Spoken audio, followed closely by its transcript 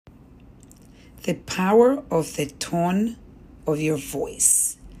The power of the tone of your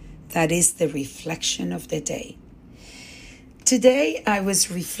voice. That is the reflection of the day. Today, I was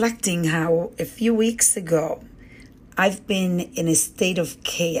reflecting how a few weeks ago, I've been in a state of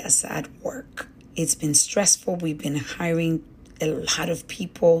chaos at work. It's been stressful. We've been hiring a lot of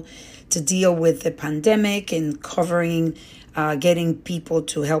people to deal with the pandemic and covering, getting people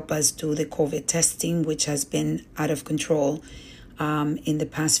to help us do the COVID testing, which has been out of control in the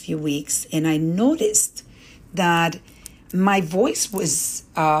past few weeks. And I noticed that my voice was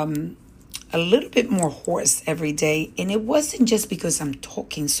a little bit more hoarse every day. And it wasn't just because I'm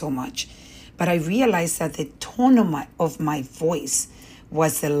talking so much, but I realized that the tone of my voice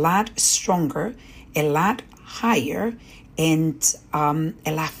was a lot stronger, a lot higher, and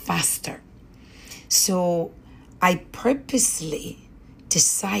a lot faster. So I purposely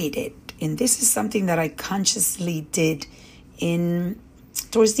decided, and this is something that I consciously did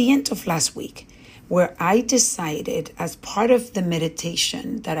towards the end of last week, where I decided, as part of the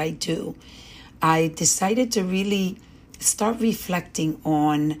meditation that I do, I decided to really start reflecting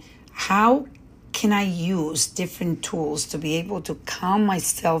on how can I use different tools to be able to calm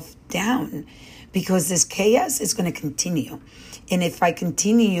myself down, because this chaos is going to continue. And if I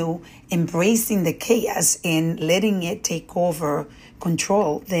continue embracing the chaos and letting it take over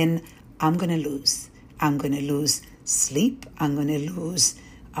control, then I'm going to lose. I'm going to lose sleep. I'm going to lose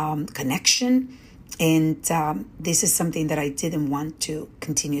connection. And this is something that I didn't want to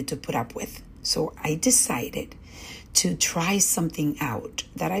continue to put up with. So I decided to try something out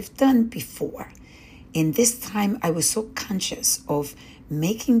that I've done before. And this time I was so conscious of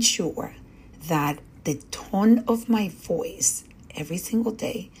making sure that the tone of my voice every single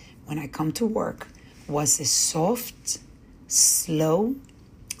day when I come to work was a soft, slower,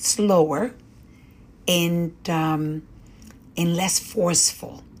 and less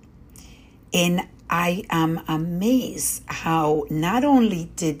forceful. And I am amazed how not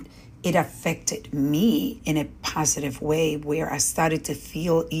only did it affected me in a positive way, where I started to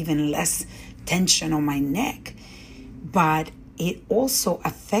feel even less tension on my neck, but it also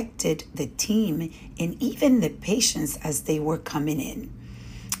affected the team and even the patients as they were coming in.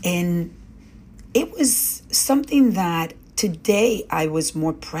 And it was something that today I was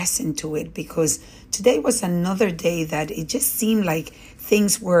more present to it, because today was another day that it just seemed like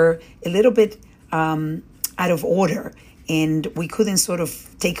things were a little bit out of order, and we couldn't sort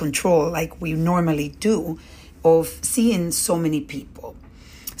of take control like we normally do of seeing so many people.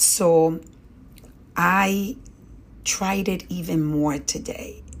 So I tried it even more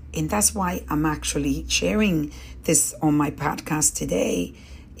today. And that's why I'm actually sharing this on my podcast today.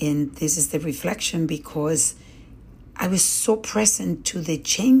 And this is the reflection, because I was so present to the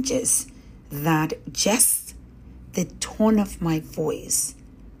changes that just the tone of my voice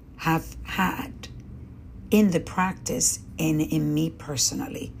have had in the practice and in me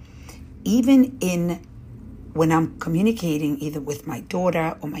personally. Even in when I'm communicating either with my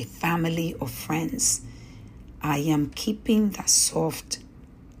daughter or my family or friends, I am keeping that soft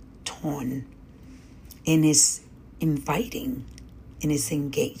tone, and is inviting and is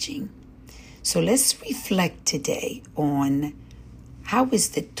engaging. So let's reflect today on how is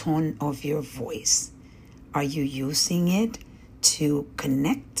the tone of your voice? Are you using it to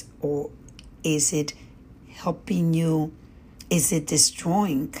connect, or is it helping you? Is it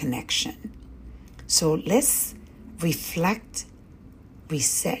destroying connection? So let's reflect,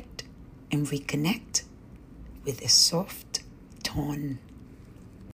 reset, and reconnect with a soft tone.